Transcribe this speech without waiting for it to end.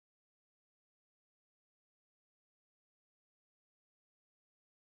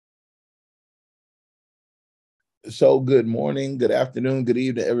So good morning, good afternoon, good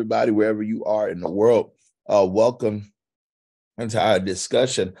evening, everybody, wherever you are in the world. Welcome into our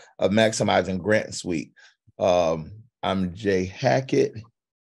discussion of maximizing Grant Suite. I'm Jay Hackett,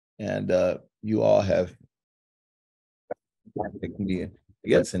 and you all have me, I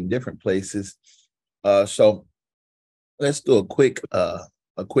guess, in different places. So let's do a quick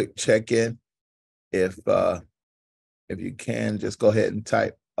check-in. If you can, just go ahead and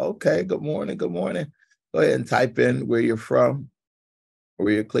type. Okay, good morning, good morning. Go ahead and type in where you're from,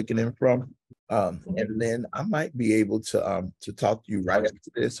 where you're clicking in from. And then I might be able to talk to you right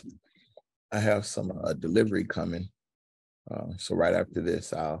after this. I have some delivery coming. So right after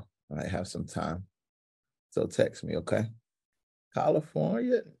this, I have some time. So text me, okay?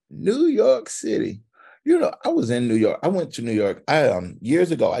 California, New York City. You know, I was in New York. I went to New York. I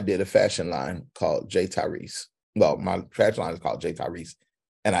years ago I did a fashion line called J Tyrese. Well, my fashion line is called J Tyrese.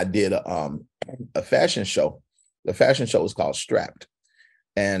 And I did a fashion show. The fashion show was called Strapped.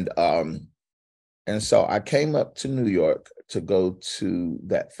 And and so I came up to New York to go to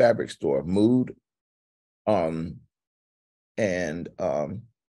that fabric store, Mood. Um, and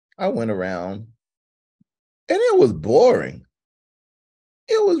I went around and it was boring.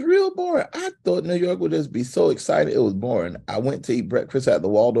 It was real boring. I thought New York would just be so excited. It was boring. I went to eat breakfast at the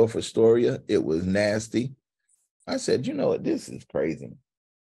Waldorf Astoria. It was nasty. I said, you know what, this is crazy.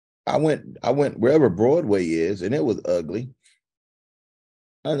 I went wherever Broadway is, and it was ugly.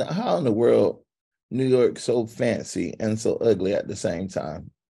 And how in the world New York so fancy and so ugly at the same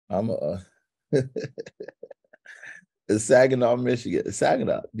time? I'm a Saginaw, Michigan.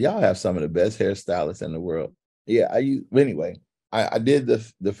 Saginaw, y'all have some of the best hairstylists in the world. Yeah, anyway. I did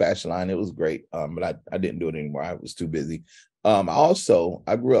the fashion line. It was great. But I didn't do it anymore. I was too busy. I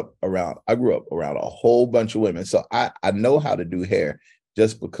grew up around a whole bunch of women. So I know how to do hair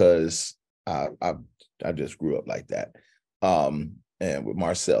just because I just grew up like that. And with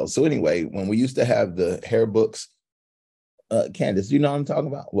Marcel. So anyway, when we used to have the hair books, Candace, you know what I'm talking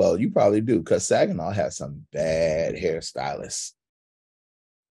about? Well, you probably do, because Saginaw has some bad hairstylists.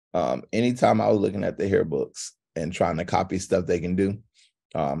 Anytime I was looking at the hair books and trying to copy stuff they can do,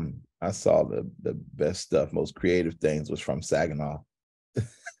 I saw the best stuff, most creative things was from Saginaw.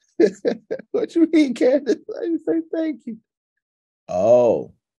 What you mean, Candace? I didn't say thank you.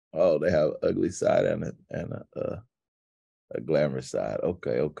 Oh, oh, they have ugly side and a glamorous side.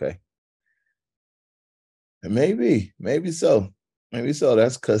 Okay, okay. Maybe so. Maybe so.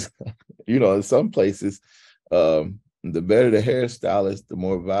 That's because in some places, the better the hairstylist, the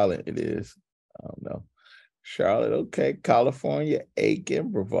more violent it is. I don't know. Charlotte, okay. California,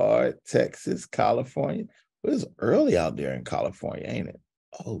 Aiken, Brevard, Texas, California. Well, it's early out there in California, ain't it?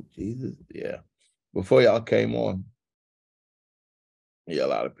 Oh, Jesus. Yeah. Before y'all came on, yeah, a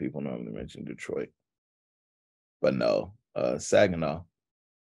lot of people normally mention Detroit, but no, Saginaw.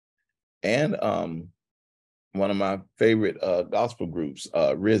 And one of my favorite gospel groups,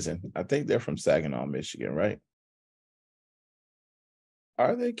 Risen. I think they're from Saginaw, Michigan, right?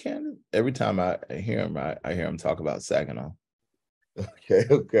 Are they Canada? Every time I hear them, I hear them talk about Saginaw. Okay,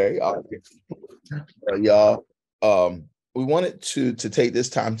 okay. All right. Y'all, we wanted to take this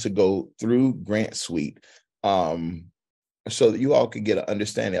time to go through Grant Suite, um, so that you all could get an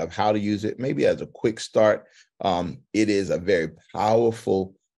understanding of how to use it, maybe as a quick start. It is a very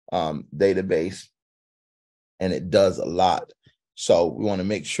powerful database, and it does a lot. So we want to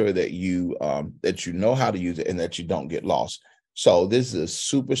make sure that you know how to use it and that you don't get lost. So this is a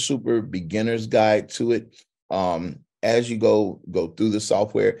super beginner's guide to it. As you go through the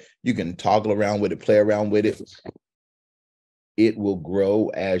software, you can toggle around with it, play around with it. It will grow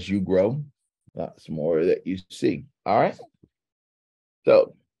as you grow. Lots more that you see. All right.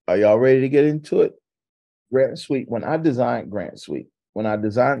 So are y'all ready to get into it? Grant Suite. When I designed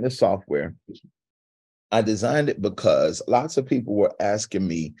the software, I designed it because um, lots of people were asking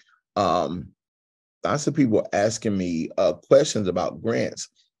me questions about grants,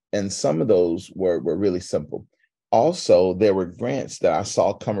 and some of those were really simple. Also, there were grants that I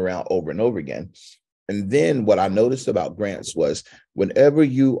saw come around over and over again. And then what I noticed about grants was whenever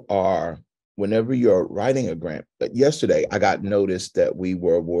you are whenever you're writing a grant, but yesterday I got notice that we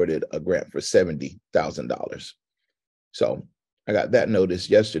were awarded a grant for $70,000. So I got that notice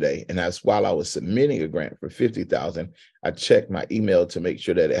yesterday, and that's while I was submitting a grant for 50,000. I checked my email to make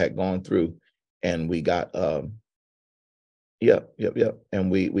sure that it had gone through, and we got yep,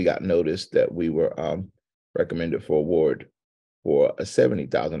 and we got notice that we were recommended for award for a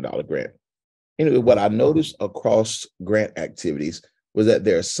 $70,000 grant. Anyway, what I noticed across grant activities was that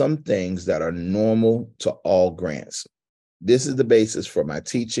there are some things that are normal to all grants. This is the basis for my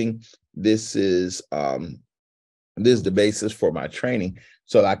teaching. This is This is the basis for my training,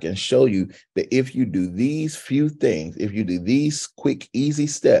 so I can show you that if you do these few things, if you do these quick, easy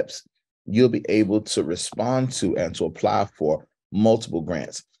steps, you'll be able to respond to and to apply for multiple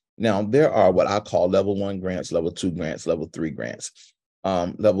grants. Now, there are what I call level 1 grants, level 2 grants, level 3 grants.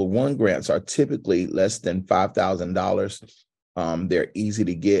 Level 1 grants are typically less than $5,000. They're easy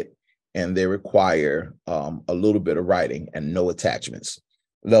to get, and they require a little bit of writing and no attachments.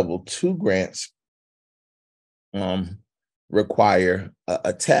 Level 2 grants require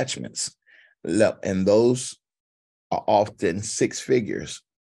attachments, and those are often 6 figures.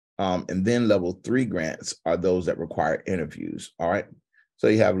 And then level 3 grants are those that require interviews. All right. So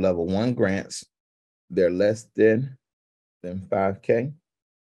you have level 1 grants. They're less than $5K,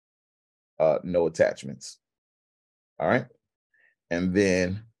 no attachments. All right. And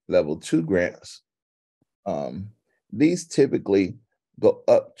then level 2 grants, these typically go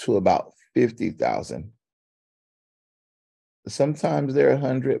up to about 50,000. Sometimes they're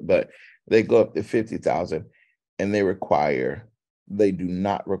 100, but they go up to 50,000, and they do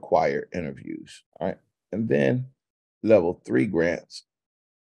not require interviews. All right. And then level 3 grants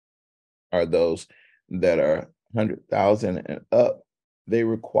are those that are 100,000 and up. They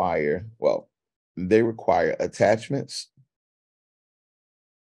require attachments.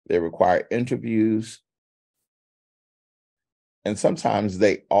 They require interviews. And sometimes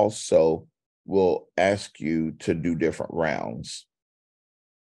they also will ask you to do different rounds.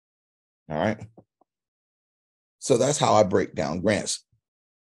 All right. So that's how I break down grants.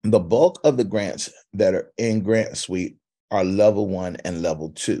 The bulk of the grants that are in Grant Suite are level 1 and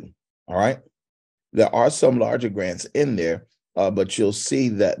level 2. All right. There are some larger grants in there, but you'll see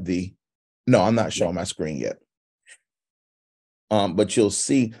that no, I'm not showing my screen yet. But you'll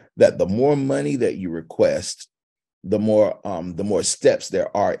see that the more money that you request, the more steps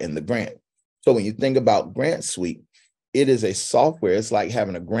there are in the grant. So when you think about Grant Suite, it is a software. It's like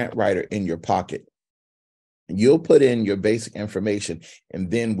having a grant writer in your pocket. You'll put in your basic information,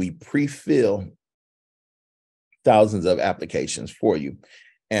 and then we pre-fill thousands of applications for you.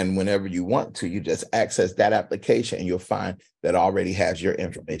 And whenever you want to, you just access that application, and you'll find that already has your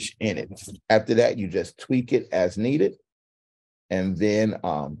information in it. After that, you just tweak it as needed. And then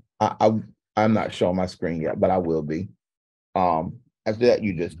I'm not showing my screen yet, but I will be. After that,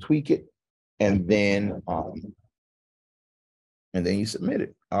 you just tweak it, and then you submit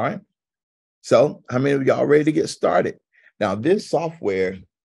it. All right. So how many of y'all ready to get started? Now, this software,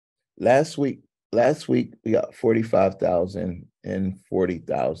 last week we got 45,000 and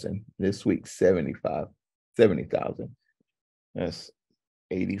 40,000. This week, 70,000. That's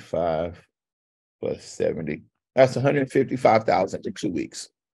 85 plus 70. That's 155,000 in 2 weeks.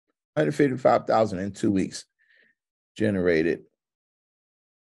 155,000 in 2 weeks generated.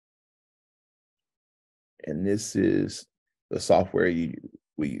 And this is the software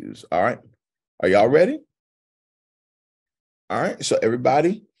we use. All right. Are y'all ready? All right. So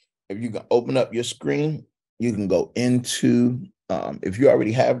everybody, if you can open up your screen, you can go into, if you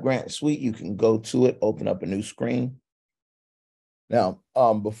already have Grant Suite, you can go to it, open up a new screen. Now,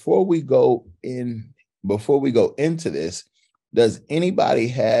 before we go into this, does anybody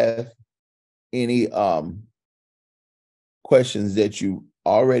have any questions that you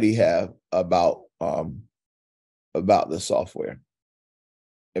already have about the software?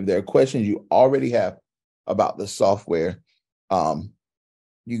 If there are questions you already have about the software,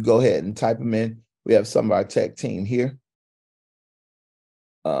 you go ahead and type them in. We have some of our tech team here.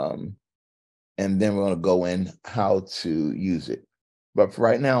 And then we're going to go in how to use it. But for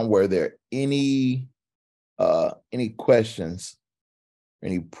right now, were there any questions,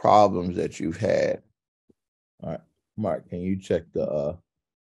 any problems that you've had? All right, Mark, can you check the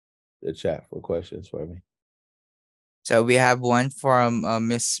chat for questions for me? So we have one from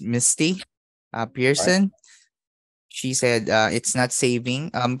Miss Misty Pearson. Right. She said it's not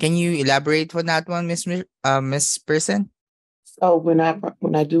saving. Can you elaborate on that one, Miss Pearson? So when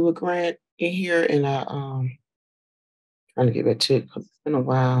I do a grant in here, and I trying to get back to it because it's been a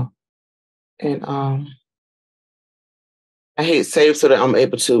while, and I hit save so that I'm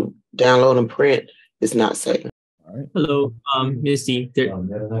able to download and print. It's not saving. Right. Hello, Misty.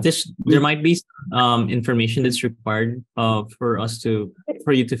 There might be information that's required for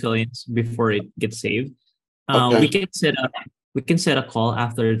you to fill in before it gets saved. Okay. We can set a call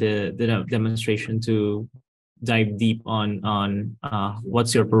after the demonstration to dive deep on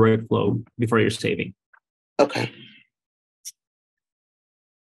what's your workflow before you're saving. Okay.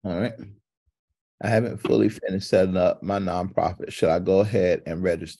 All right. I haven't fully finished setting up my nonprofit. Should I go ahead and register?